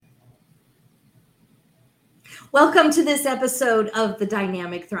Welcome to this episode of the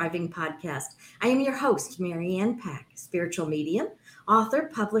Dynamic Thriving Podcast. I am your host, Mary Ann Pack, spiritual medium,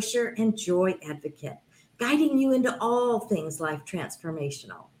 author, publisher, and joy advocate, guiding you into all things life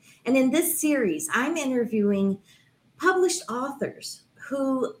transformational. And in this series, I'm interviewing published authors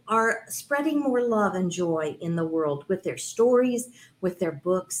who are spreading more love and joy in the world with their stories, with their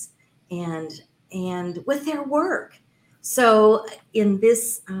books, and with their work. So in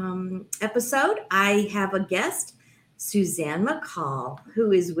this episode, I have a guest, Suzanne McColl,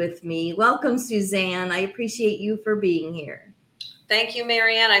 who is with me. Welcome, Suzanne. I appreciate you for being here. Thank you,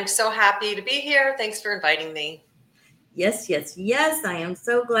 Mary Ann. I'm so happy to be here. Thanks for inviting me. Yes. I am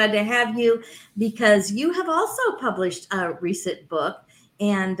so glad to have you because you have also published a recent book,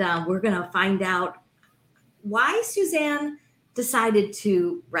 and we're going to find out why Suzanne decided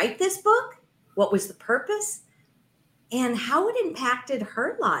to write this book, what was the purpose, and how it impacted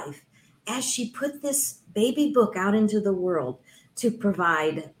her life as she put this baby book out into the world to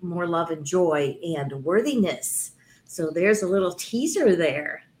provide more love and joy and worthiness. So there's a little teaser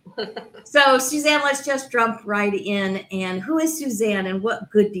there. So Suzanne, let's just jump right in. And who is Suzanne and what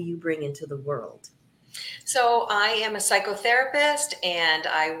good do you bring into the world? So I am a psychotherapist and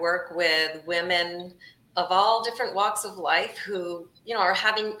I work with women of all different walks of life who,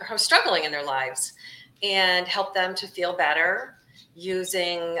 are struggling in their lives, and help them to feel better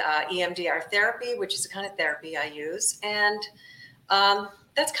using EMDR therapy, which is the kind of therapy I use. And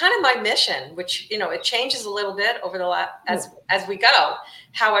that's kind of my mission, which, it changes a little bit over the as we go,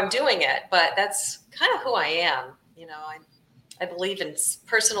 how I'm doing it. But that's kind of who I am. I believe in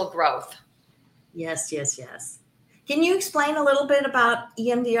personal growth. Yes. Can you explain a little bit about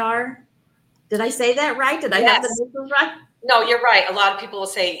EMDR? Did I say that right? Did I have the business right? No, you're right. A lot of people will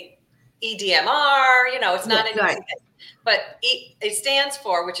say EDMR, it's not an easy thing. But it stands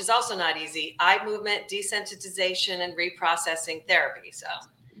for, which is also not easy, eye movement desensitization and reprocessing therapy. So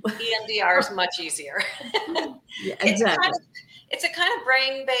EMDR is much easier. Yeah, exactly. It's a kind of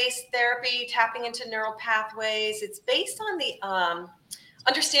brain-based therapy, tapping into neural pathways. It's based on the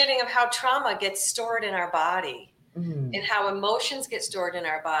understanding of how trauma gets stored in our body, and how emotions get stored in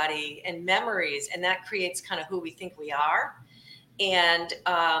our body and memories, and that creates kind of who we think we are. And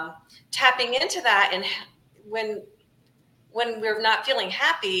tapping into that, and when we're not feeling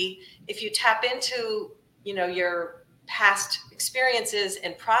happy, if you tap into your past experiences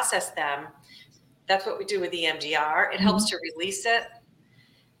and process them, that's what we do with EMDR. It helps to release it.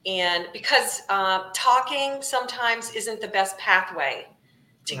 And because talking sometimes isn't the best pathway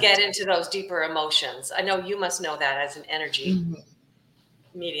to get into those deeper emotions. I know you must know that as an energy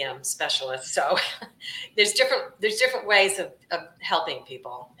medium specialist. So there's different ways of helping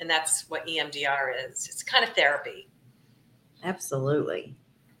people, and that's what EMDR is. It's kind of therapy. Absolutely.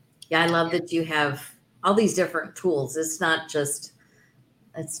 Yeah, I love that you have all these different tools. It's not just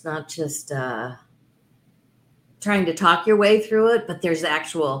trying to talk your way through it, but there's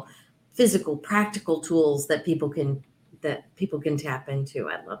actual physical, practical tools that people can tap into.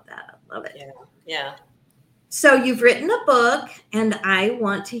 I love that. I love it. Yeah. So you've written a book, and I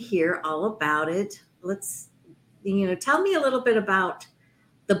want to hear all about it. Let's, tell me a little bit about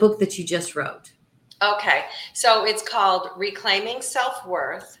the book that you just wrote. Okay. So it's called Reclaiming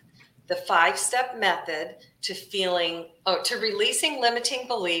Self-Worth, the 5-step method to releasing limiting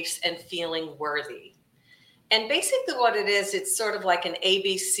beliefs and feeling worthy. And basically what it is, it's sort of like an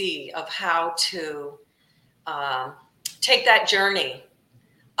ABC of how to take that journey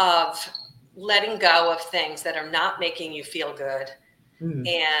of letting go of things that are not making you feel good,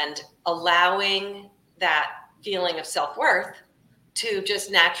 and allowing that feeling of self-worth to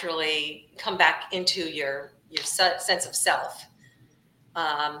just naturally come back into your sense of self.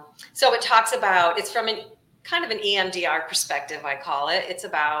 So it talks about, it's from kind of an EMDR perspective, I call it. It's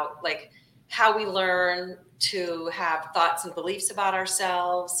about like how we learn to have thoughts and beliefs about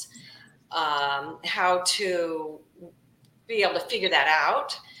ourselves, how to be able to figure that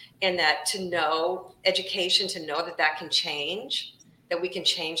out, and that to know education, to know that can change, that we can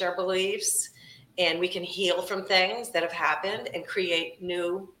change our beliefs, and we can heal from things that have happened and create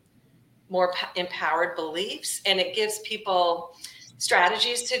new, more empowered beliefs. And it gives people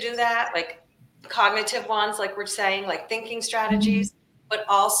strategies to do that, like cognitive ones, like we're saying, like thinking strategies, but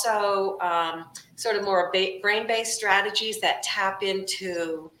also sort of more brain-based strategies that tap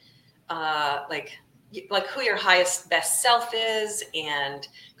into like who your highest best self is, and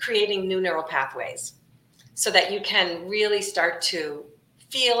creating new neural pathways so that you can really start to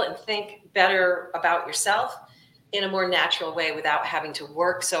feel and think better about yourself in a more natural way without having to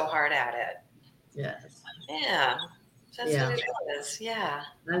work so hard at it. Yes. Yeah. That's what it is. Yeah.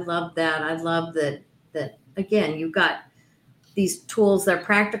 I love that. I love that that again, you've got these tools, they're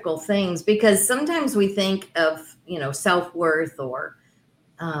practical things, because sometimes we think of, self-worth or,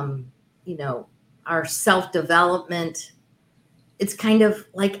 our self-development. It's kind of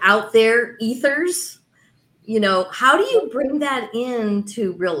like out there ethers. How do you bring that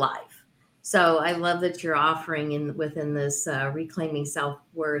into real life? So I love that you're offering within this Reclaiming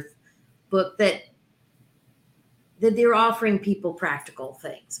Self-Worth book that they're offering people practical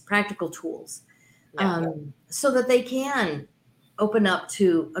things, practical tools, so that they can open up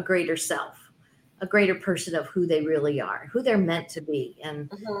to a greater self, a greater person of who they really are, who they're meant to be,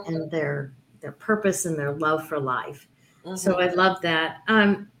 and their purpose and their love for life. So I love that.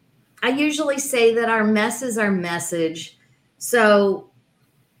 I usually say that our mess is our message. So,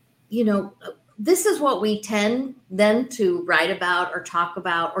 this is what we tend then to write about or talk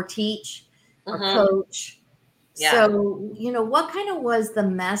about or teach or coach. Yeah. So, what kind of was the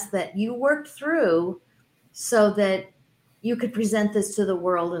mess that you worked through so that you could present this to the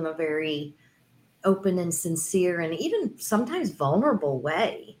world in a very open and sincere and even sometimes vulnerable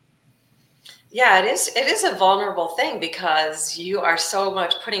way? Yeah, it is. It is a vulnerable thing because you are so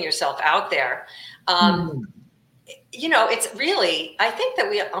much putting yourself out there. It's really, I think that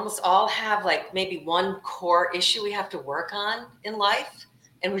we almost all have like maybe one core issue we have to work on in life.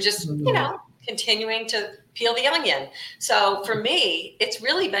 And we're just, continuing to peel the onion. So for me, it's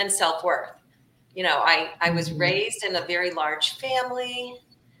really been self-worth. I was raised in a very large family,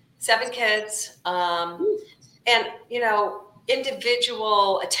 7 kids. And,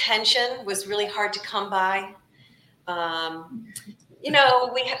 individual attention was really hard to come by.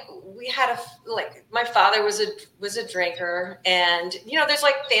 We had my father was a drinker, and there's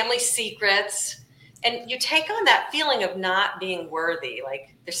like family secrets, and you take on that feeling of not being worthy,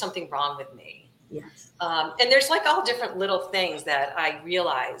 like there's something wrong with me. Yes. And there's like all different little things that I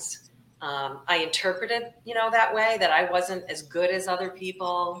realize I interpreted, that way, that I wasn't as good as other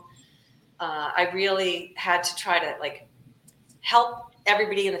people. I really had to try to help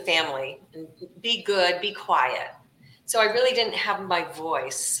everybody in the family and be good, be quiet. So I really didn't have my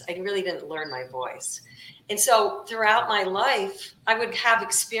voice. I really didn't learn my voice. And so throughout my life, I would have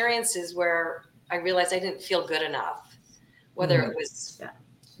experiences where I realized I didn't feel good enough, whether it was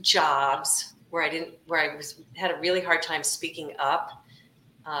jobs where had a really hard time speaking up,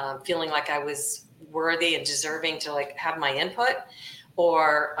 feeling like I was worthy and deserving to have my input,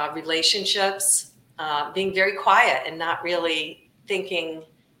 or relationships, being very quiet and not really thinking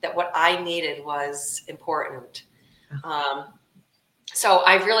that what I needed was important. So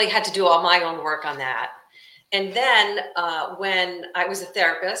I really had to do all my own work on that. And then when I was a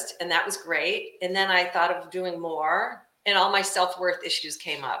therapist, and that was great. And then I thought of doing more, and all my self-worth issues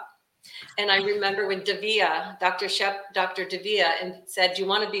came up. And I remember when Dr. Davia said, "Do you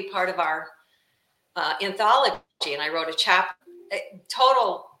want to be part of our anthology?" And I wrote a chapter.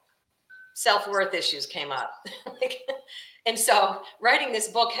 Total self-worth issues came up. And so writing this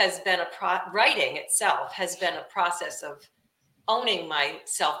book has been writing itself has been a process of owning my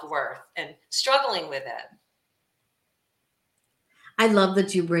self-worth and struggling with it. I love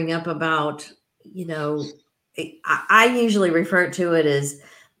that you bring up about, I usually refer to it as,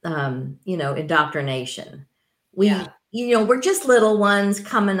 indoctrination. We're just little ones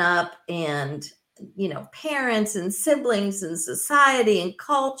coming up, and, parents and siblings and society and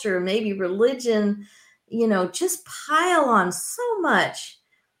culture, maybe religion, just pile on so much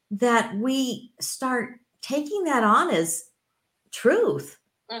that we start taking that on as truth.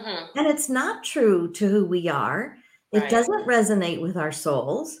 And it's not true to who we are. It doesn't resonate with our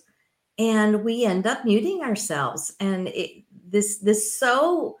souls, and we end up muting ourselves. And this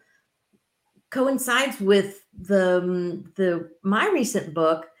so coincides with my recent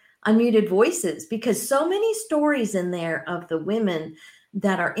book, Unmuted Voices, because so many stories in there of the women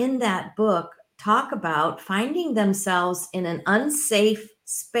that are in that book talk about finding themselves in an unsafe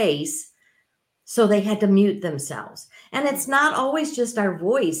space, so they had to mute themselves. And it's not always just our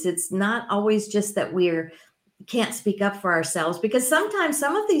voice. It's not always just that can't speak up for ourselves, because sometimes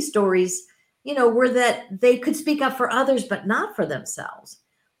some of these stories, were that they could speak up for others, but not for themselves.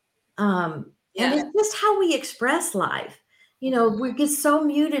 And it's just how we express life. We get so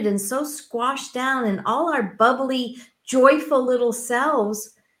muted and so squashed down, and all our bubbly, joyful little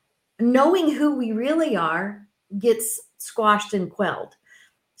selves, knowing who we really are, gets squashed and quelled.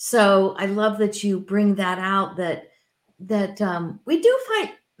 So I love that you bring that out, that we do find,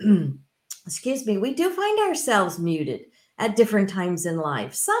 we do find ourselves muted at different times in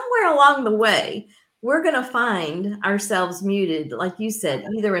life. Somewhere along the way, we're going to find ourselves muted, like you said,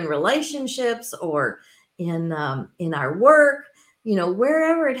 either in relationships or in our work.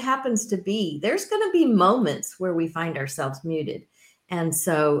 wherever it happens to be, there's going to be moments where we find ourselves muted. And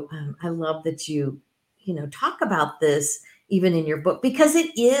so I love that talk about this even in your book, because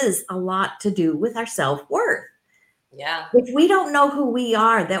it is a lot to do with our self-worth. Yeah. If we don't know who we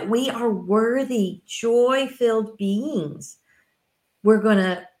are, that we are worthy, joy-filled beings, we're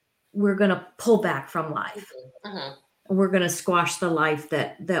gonna pull back from life. Mm-hmm. We're gonna squash the life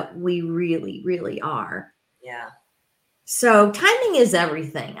that we really, really are. Yeah. So timing is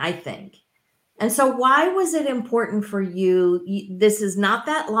everything, I think. And so why was it important for you? This is not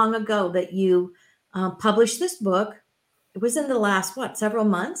that long ago that you published this book. It was in the last, several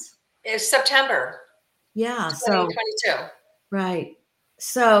months? It's September Yeah. So, 2022. right.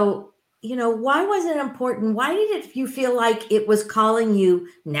 So, why was it important? Why did you feel like it was calling you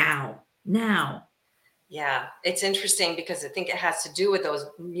now? Yeah, it's interesting because I think it has to do with those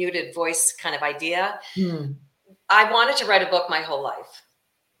muted voice kind of idea. Hmm. I wanted to write a book my whole life,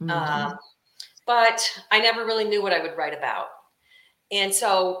 Mhm. but I never really knew what I would write about. And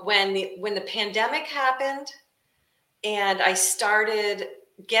so when the pandemic happened and I started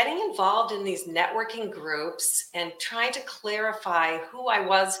getting involved in these networking groups and trying to clarify who I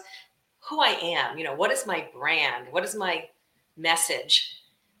was, who I am, what is my brand? What is my message?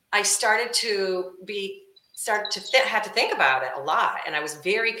 I started to had to think about it a lot, and I was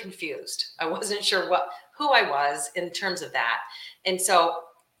very confused. I wasn't sure who I was in terms of that. And so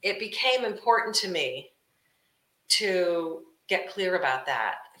it became important to me to get clear about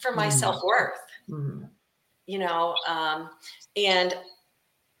that for my Mhm. self-worth, Mhm. and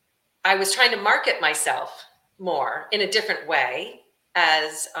I was trying to market myself more in a different way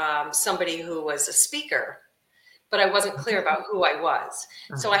as somebody who was a speaker, but I wasn't clear about who I was.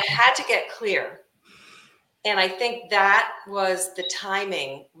 So I had to get clear. And I think that was the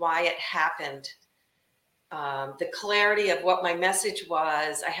timing, why it happened. The clarity of what my message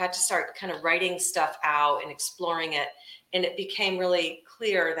was. I had to start kind of writing stuff out and exploring it. And it became really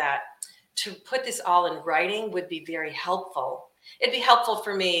clear that to put this all in writing would be very helpful. It'd be helpful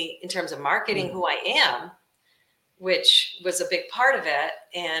for me in terms of marketing who I am, which was a big part of it.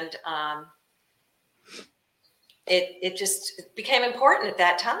 And it just became important at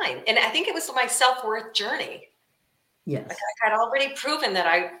that time. And I think it was my self-worth journey. Yes. Like I had already proven that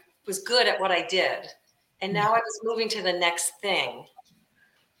I was good at what I did. And now I was moving to the next thing.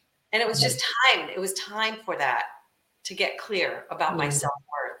 And it was just time. It was time for that, to get clear about my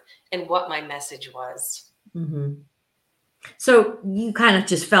self-worth and what my message was. Mm-hmm. So you kind of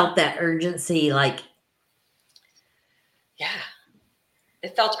just felt that urgency, like, Yeah.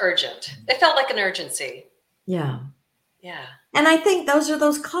 It felt urgent. It felt like an urgency. yeah. Yeah. And I think those are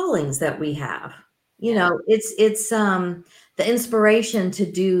those callings that we have. Yeah. It's the inspiration to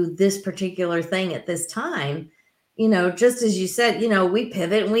do this particular thing at this time. Just as you said, we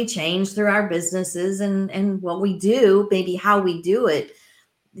pivot and we change through our businesses and what we do, maybe how we do it,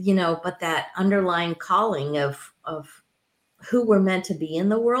 but that underlying calling of who we're meant to be in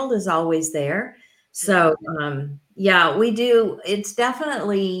the world is always there. So, yeah, we do. It's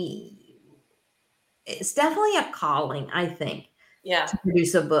definitely a calling, I think, Yeah. to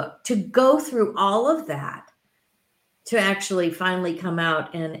produce a book, to go through all of that, to actually finally come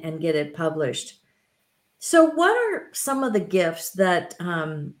out and get it published. So what are some of the gifts that,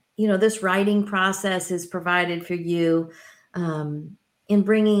 this writing process has provided for you, in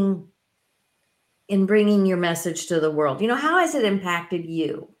bringing your message to the world? How has it impacted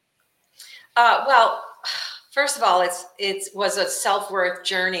you? Well, first of all, it was a self-worth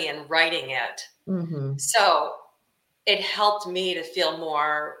journey in writing it. Mm-hmm. So it helped me to feel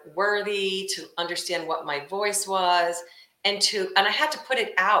more worthy, to understand what my voice was, and I had to put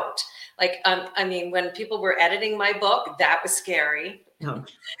it out. Like, I mean, when people were editing my book, that was scary. Oh.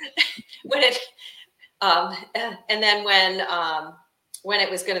 When it, and then when it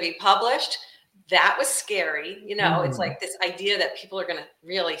was going to be published, that was scary. It's like this idea that people are going to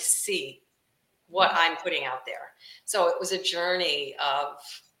really see what I'm putting out there. So it was a journey of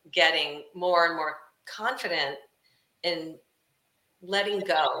getting more and more confident in letting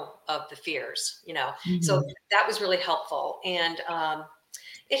go of the fears, So that was really helpful. And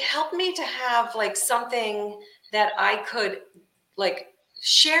it helped me to have like something that I could like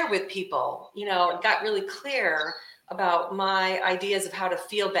share with people, and got really clear about my ideas of how to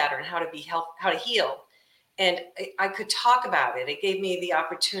feel better and how to heal. And I could talk about it. It gave me the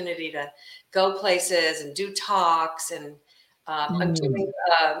opportunity to go places and do talks. And I'm doing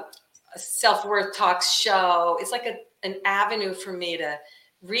a self-worth talks show. It's like an avenue for me to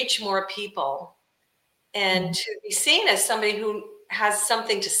reach more people and to be seen as somebody who has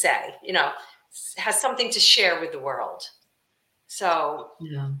something to say, has something to share with the world. So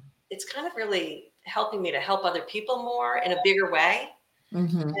Yeah. it's kind of really helping me to help other people more in a bigger way.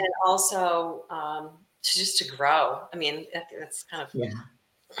 Mm-hmm. And also just to grow. I mean, that's kind of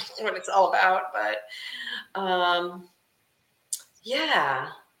what it's all about. But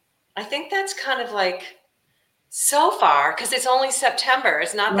yeah, I think that's kind of like so far, because it's only September.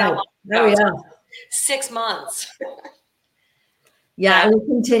 It's not that Right. long Oh, ago. It's yeah. 6 months. Yeah, it will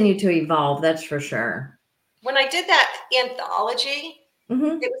continue to evolve. That's for sure. When I did that anthology,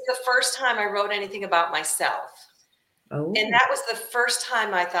 Mm-hmm. it was the first time I wrote anything about myself. Oh, And that was the first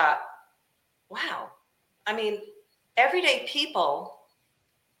time I thought, wow, I mean, everyday people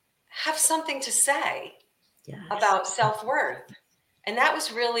have something to say yes. about self-worth. And that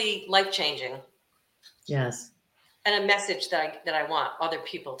was really life-changing. Yes. And a message that I want other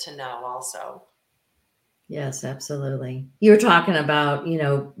people to know also. Yes, absolutely. You were talking about,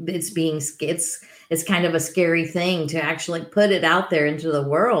 it's kind of a scary thing to actually put it out there into the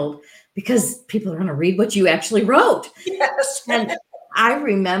world because people are going to read what you actually wrote. Yes. And I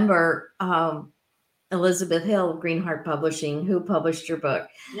remember Elizabeth Hill, Greenheart Publishing, who published your book.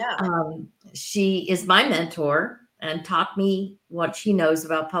 Yeah. She is my mentor and taught me what she knows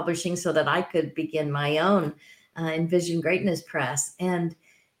about publishing so that I could begin my own Envision Greatness Press. And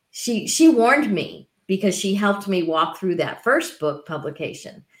she warned me because she helped me walk through that first book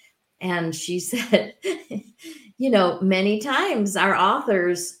publication. And she said, many times our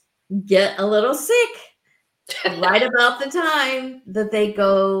authors get a little sick right about the time that they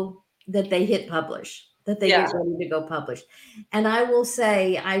hit publish, that they get ready to go publish. And I will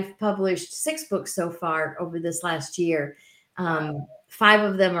say I've published 6 books so far over this last year. 5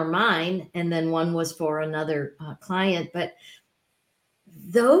 of them are mine, and then 1 was for another client. But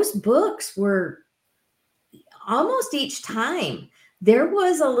those books were almost each time there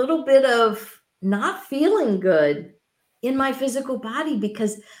was a little bit of not feeling good in my physical body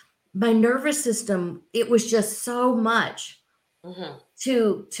because my nervous system, it was just so much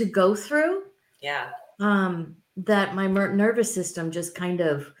to go through. Yeah. That my nervous system just kind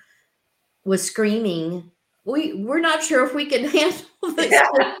of was screaming, we're not sure if we can handle this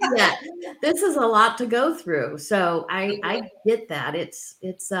yet. This is a lot to go through. So I get that.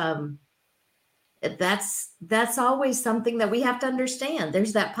 That's always something that we have to understand.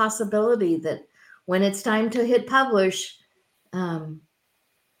 There's that possibility that when it's time to hit publish,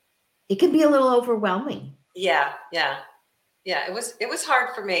 it can be a little overwhelming. Yeah. It was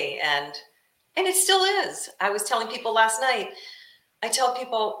hard for me, and it still is. I was telling people last night. I tell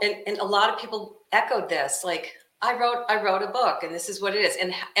people, and a lot of people echoed this. Like, I wrote a book, and this is what it is.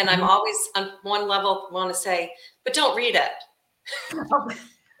 And I'm always on one level want to say, but don't read it.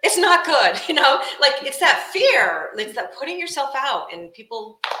 It's not good, like it's that fear, it's that putting yourself out, and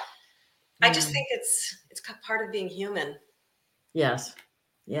people, I just think it's part of being human. Yes.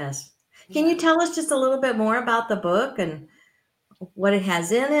 Can you tell us just a little bit more about the book and what it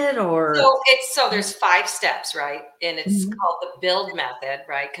has in it? Or so there's 5 steps, right? And it's called the build method,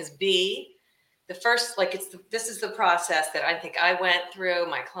 right? Because the first, like, this is the process that I think I went through,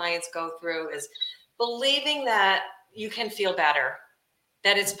 my clients go through, is believing that you can feel better,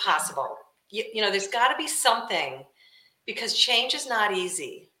 that it's possible. There's got to be something, because change is not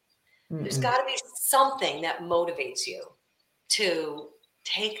easy. There's got to be something that motivates you to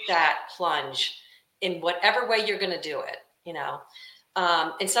take that plunge in whatever way you're going to do it,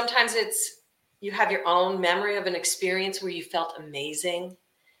 and sometimes it's, you have your own memory of an experience where you felt amazing.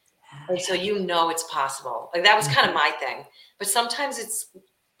 And so it's possible. Like, that was kind of my thing. But sometimes it's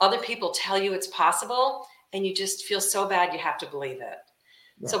other people tell you it's possible, and you just feel so bad you have to believe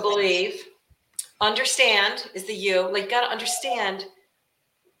it. So believe. Understand is the you. Like, you got to understand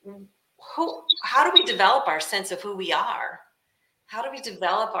how do we develop our sense of who we are? How do we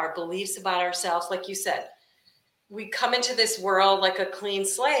develop our beliefs about ourselves? Like you said, we come into this world like a clean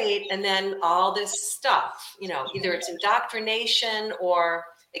slate, and then all this stuff, either it's indoctrination, or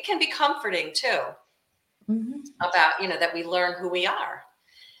it can be comforting too, about, that we learn who we are.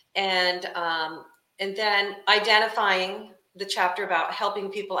 And then identifying, the chapter about helping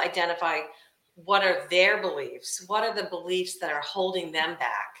people identify what are their beliefs, what are the beliefs that are holding them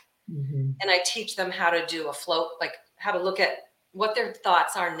back. And I teach them how to do a float, like how to look at what their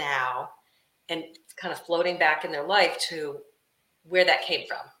thoughts are now, and kind of floating back in their life to where that came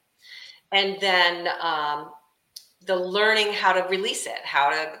from. And then the learning how to release it, how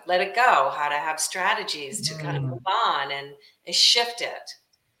to let it go, how to have strategies to kind of move on and shift it.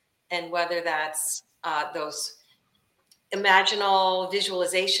 And whether that's those imaginal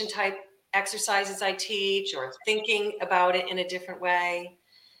visualization type exercises I teach, or thinking about it in a different way.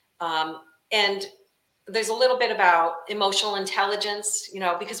 And there's a little bit about emotional intelligence,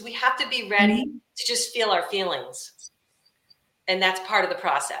 because we have to be ready to just feel our feelings. And that's part of the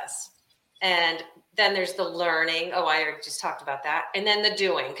process. And then there's the learning. Oh, I already just talked about that. And then the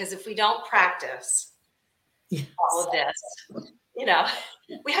doing, because if we don't practice all of this,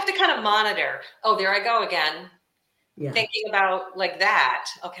 we have to kind of monitor. Oh, there I go again. Yeah. Thinking about like that.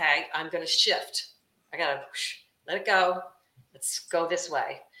 Okay, I'm going to shift. I got to let it go. Let's go this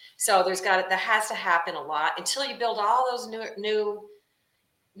way. So that has to happen a lot until you build all those new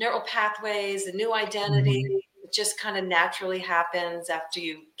neural pathways, the new identity. It just kind of naturally happens after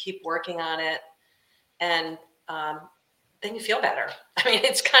you keep working on it. And then you feel better. I mean,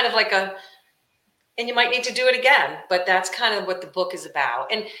 it's kind of like and you might need to do it again, but that's kind of what the book is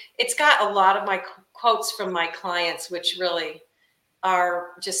about. And it's got a lot of my quotes from my clients, which really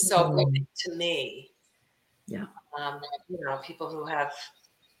are just so good to me. Yeah. People who have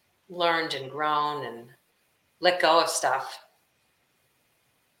learned and grown and let go of stuff.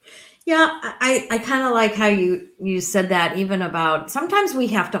 Yeah, I kind of like how you said that, even about sometimes we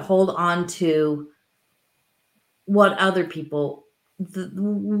have to hold on to what other people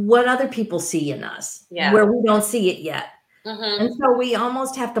see in us, where we don't see it yet. And so we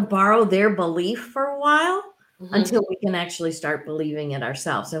almost have to borrow their belief for a while until we can actually start believing it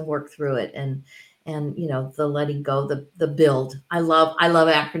ourselves and work through it. And the letting go, the build. I love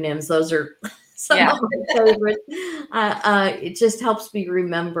acronyms. Those are some of my favorites. It just helps me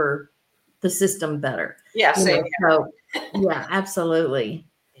remember the system better. Yeah. So yeah, absolutely.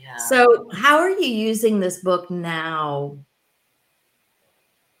 Yeah. So how are you using this book now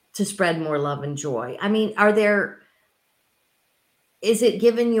to spread more love and joy? I mean, is it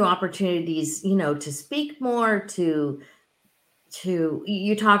giving you opportunities, to speak more, to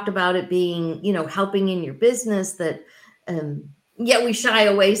you talked about it being, helping in your business, that yet we shy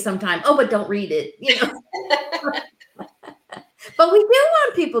away sometimes. Oh, but don't read it, But we do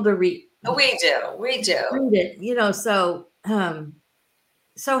want people to read. We do. Read it, so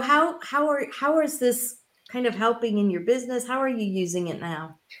how is this kind of helping in your business? How are you using it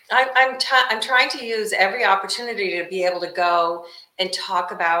now? I'm trying to use every opportunity to be able to go and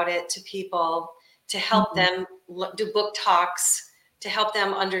talk about it to people, to help them do book talks, to help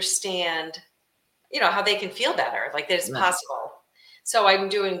them understand, how they can feel better, like that it's possible. So I'm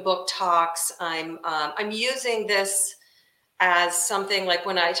doing book talks. I'm using this as something like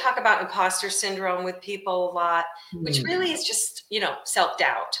when I talk about imposter syndrome with people a lot, which really is just,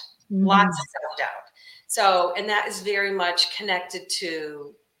 self-doubt, lots of self-doubt. So, and that is very much connected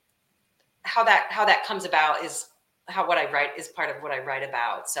to how that comes about, is what I write is part of what I write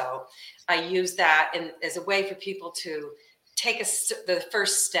about. So I use that as a way for people to take the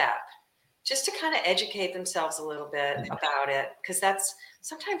first step, just to kind of educate themselves a little bit about it. Because that's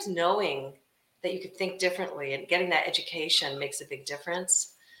sometimes knowing that you could think differently, and getting that education makes a big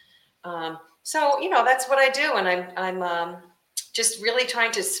difference. So, that's what I do. And I'm just really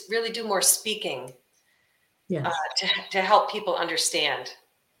trying to really do more speaking to help people understand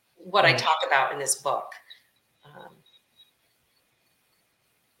what I talk about in this book.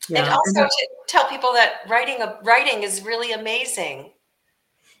 And also to tell people that writing is really amazing.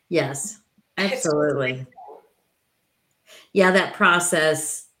 Yes, absolutely. Yeah, that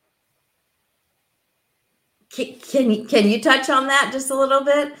process. Can you touch on that just a little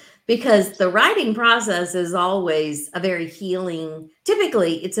bit? Because the writing process is always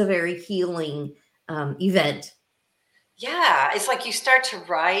typically it's a very healing event. Yeah, it's like you start to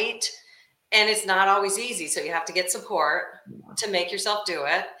write and it's not always easy. So you have to get support to make yourself do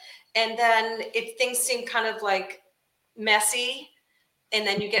it. And then if things seem kind of like messy, and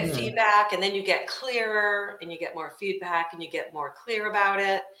then you get feedback, and then you get clearer, and you get more feedback, and you get more clear about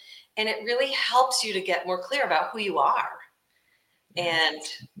it. And it really helps you to get more clear about who you are and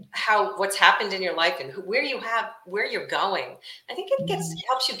what's happened in your life, and where you're going. I think it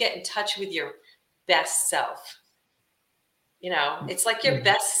helps you get in touch with your best self. It's like your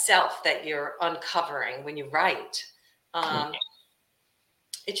best self that you're uncovering when you write.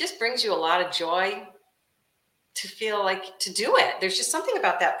 It just brings you a lot of joy to feel like to do it. There's just something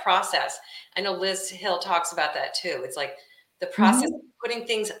about that process. I know Liz Hill talks about that too. It's like the process of putting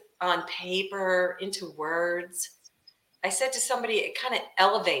things on paper into words. I said to somebody, it kind of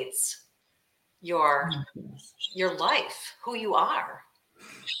elevates your life, who you are,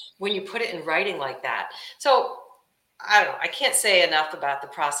 when you put it in writing like that. So I don't know. I can't say enough about the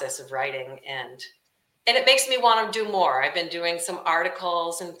process of writing, and it makes me want to do more. I've been doing some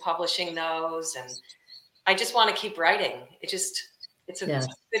articles and publishing those, and I just want to keep writing. It's a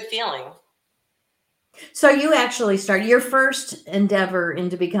good feeling. So you actually started your first endeavor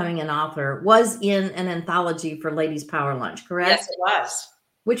into becoming an author was in an anthology for Ladies Power Lunch, Yes, correct? it was.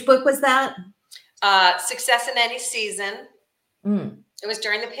 Which book was that? Success in Any Season. Mm. It was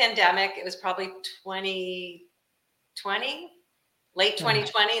during the pandemic. It was probably 2020, late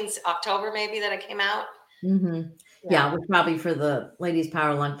 2020, in October maybe that it came out. Mm-hmm. Yeah, it was probably for the Ladies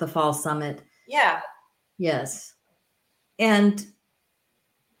Power Lunch, the fall summit. Yeah. Yes. And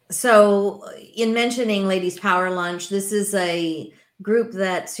so in mentioning Ladies Power Lunch, this is a group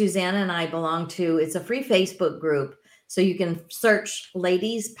that Suzanne and I belong to. It's a free Facebook group. So you can search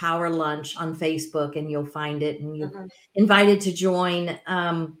Ladies Power Lunch on Facebook and you'll find it, and you're invited to join,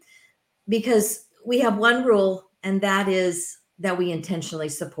 because we have one rule, and that is that we intentionally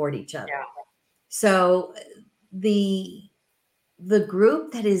support each other. Yeah. So the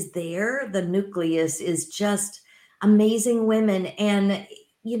group that is there, the nucleus, is just amazing women. And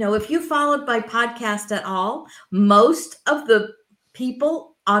if you followed my podcast at all, most of the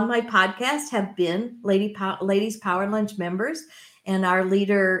people on my podcast have been Ladies Power Lunch members. And our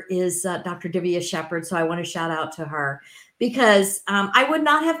leader is Dr. Divya Shepherd. So I want to shout out to her, because I would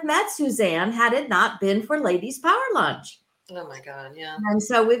not have met Suzanne had it not been for Ladies Power Lunch. Oh my God, yeah. And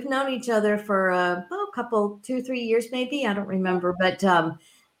so we've known each other for a couple, 2-3 years, maybe. I don't remember, but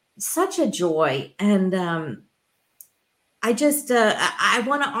such a joy. And I just, I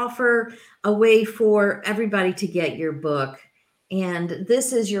want to offer a way for everybody to get your book. And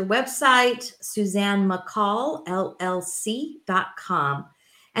this is your website, Suzanne McColl, LLC.com.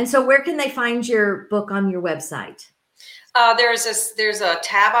 And so where can they find your book on your website? There's a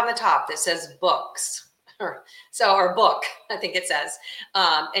tab on the top that says books. Or book, I think it says.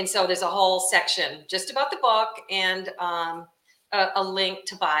 And so there's a whole section just about the book, and a link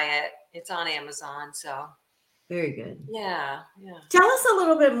to buy it. It's on Amazon. So very good. Yeah. Tell us a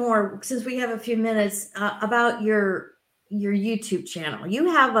little bit more, since we have a few minutes, about your YouTube channel. You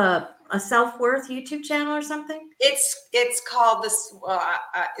have a self-worth YouTube channel or something? It's called this.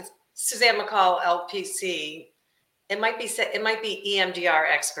 It's Suzanne McColl LPC. It might be EMDR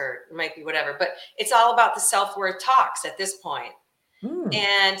expert, it might be whatever, but it's all about the self-worth talks at this point.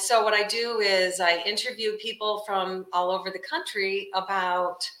 And so what I do is I interview people from all over the country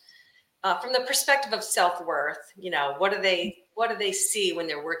about, from the perspective of self-worth, what do they see when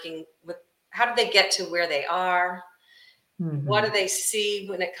they're working with, how do they get to where they are? Mm-hmm. What do they see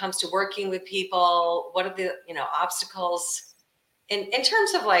when it comes to working with people? What are the, obstacles in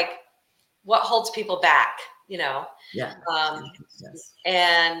terms of like what holds people back? And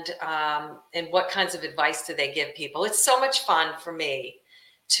what kinds of advice do they give people? It's so much fun for me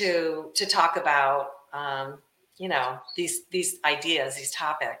to talk about, these ideas, these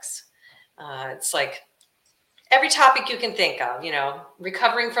topics. It's like every topic you can think of,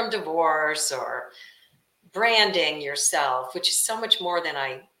 recovering from divorce or branding yourself, which is so much more than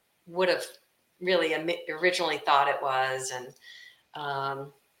I would have really originally thought it was. And,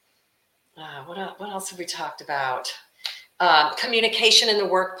 what else have we talked about? Communication in the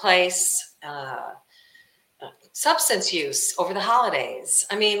workplace, substance use over the holidays.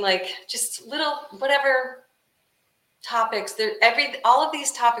 I mean, like just little, whatever topics. All of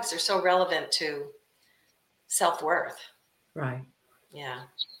these topics are so relevant to self-worth. Right. Yeah.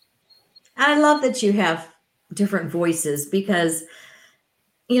 I love that you have different voices, because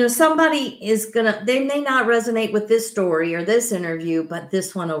somebody they may not resonate with this story or this interview, but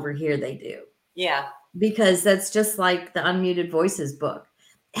this one over here they do. Yeah. Because that's just like the Unmuted Voices book.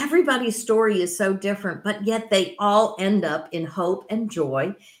 Everybody's story is so different, but yet they all end up in hope and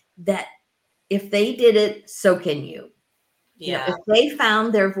joy that if they did it, so can you. Yeah. If they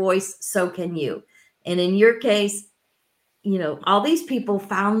found their voice, so can you. And in your case, all these people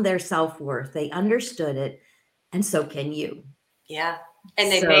found their self-worth. They understood it, and so can you. Yeah.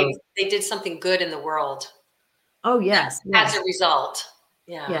 And they did something good in the world. Oh, yes. As a result.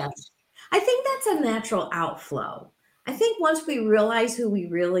 Yeah. Yes. I think that's a natural outflow. I think once we realize who we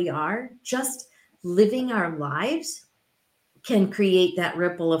really are, just living our lives can create that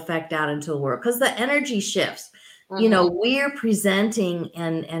ripple effect out into the world, because the energy shifts. Mm-hmm. We're presenting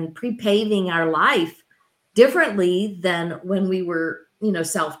and pre-paving our life differently than when we were,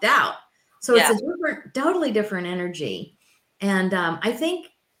 self-doubt. So it's a totally different energy. And I think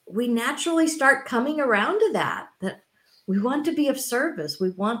we naturally start coming around to that we want to be of service.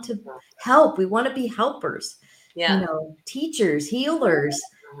 We want to help. We want to be helpers, teachers, healers,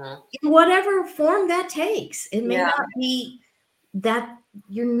 in whatever form that takes. It may not be that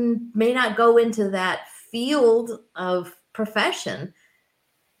you may not go into that field of profession,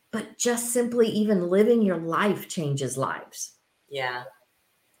 but just simply even living your life changes lives. Yeah.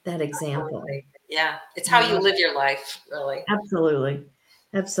 That example. Yeah. It's how you live your life, really. Absolutely.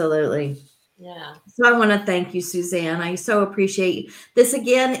 Absolutely. Yeah. So I want to thank you, Suzanne. I so appreciate you. This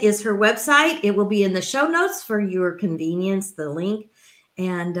again is her website. It will be in the show notes for your convenience, the link.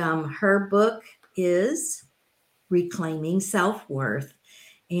 And her book is Reclaiming Self-Worth.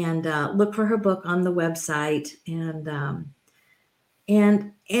 And look for her book on the website. And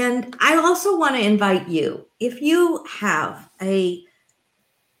I also want to invite you, if you have a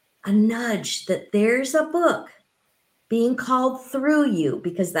nudge that there's a book being called through you,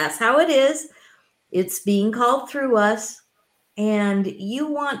 because that's how it is. It's being called through us, and you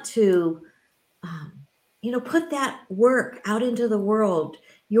want to, put that work out into the world,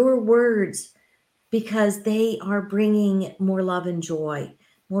 your words, because they are bringing more love and joy,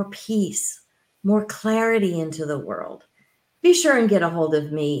 more peace, more clarity into the world. Be sure and get a hold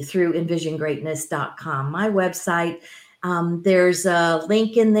of me through envisiongreatness.com, my website. There's a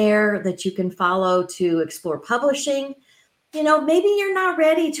link in there that you can follow to explore publishing. Maybe you're not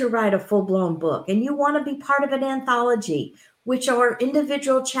ready to write a full-blown book and you want to be part of an anthology, which are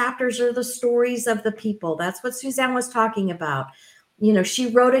individual chapters or the stories of the people. That's what Suzanne was talking about. She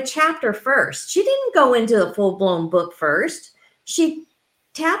wrote a chapter first. She didn't go into the full-blown book first. She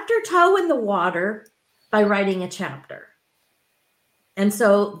tapped her toe in the water by writing a chapter. And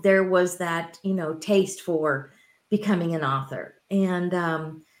so there was that, taste for becoming an author.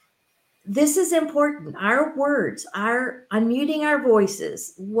 And this is important. Our words, our unmuting our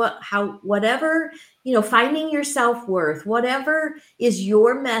voices, whatever, finding your self-worth, whatever is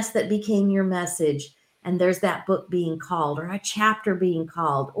your mess that became your message. And there's that book being called, or a chapter being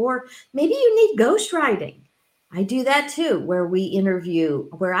called, or maybe you need ghostwriting. I do that too, where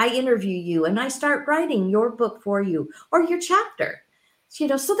I interview you and I start writing your book for you or your chapter.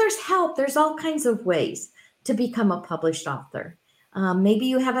 So there's help. There's all kinds of ways to become a published author. Maybe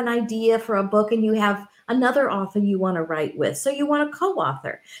you have an idea for a book and you have another author you want to write with. So you want to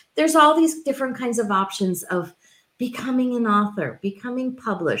co-author. There's all these different kinds of options of becoming an author, becoming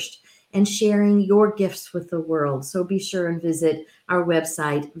published, and sharing your gifts with the world. So be sure and visit our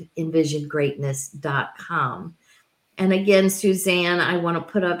website, envisiongreatness.com. And again, Suzanne, I want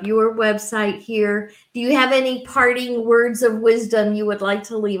to put up your website here. Do you have any parting words of wisdom you would like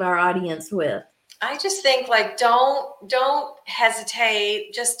to leave our audience with? I just think don't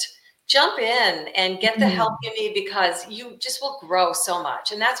hesitate. Just jump in and get the help you need, because you just will grow so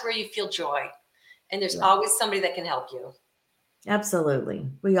much. And that's where you feel joy. And there's always somebody that can help you. Absolutely.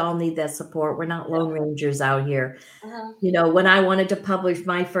 We all need that support. We're not lone rangers out here. When I wanted to publish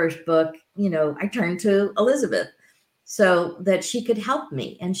my first book, I turned to Elizabeth so that she could help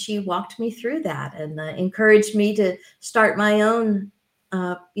me. And she walked me through that and encouraged me to start my own,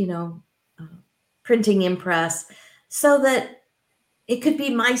 printing impress so that it could be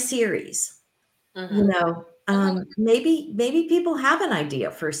my series. Maybe people have an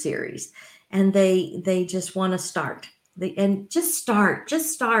idea for a series and they just want to start. Just start. Get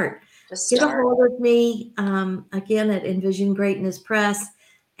a hold of me again at Envision Greatness Press,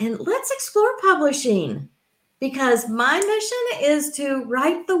 and let's explore publishing, because my mission is to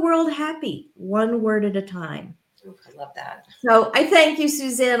write the world happy, one word at a time. Ooh, I love that. So I thank you,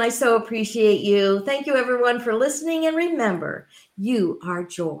 Suzanne. I so appreciate you. Thank you, everyone, for listening. And remember, you are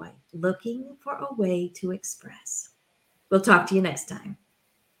joy, looking for a way to express. We'll talk to you next time.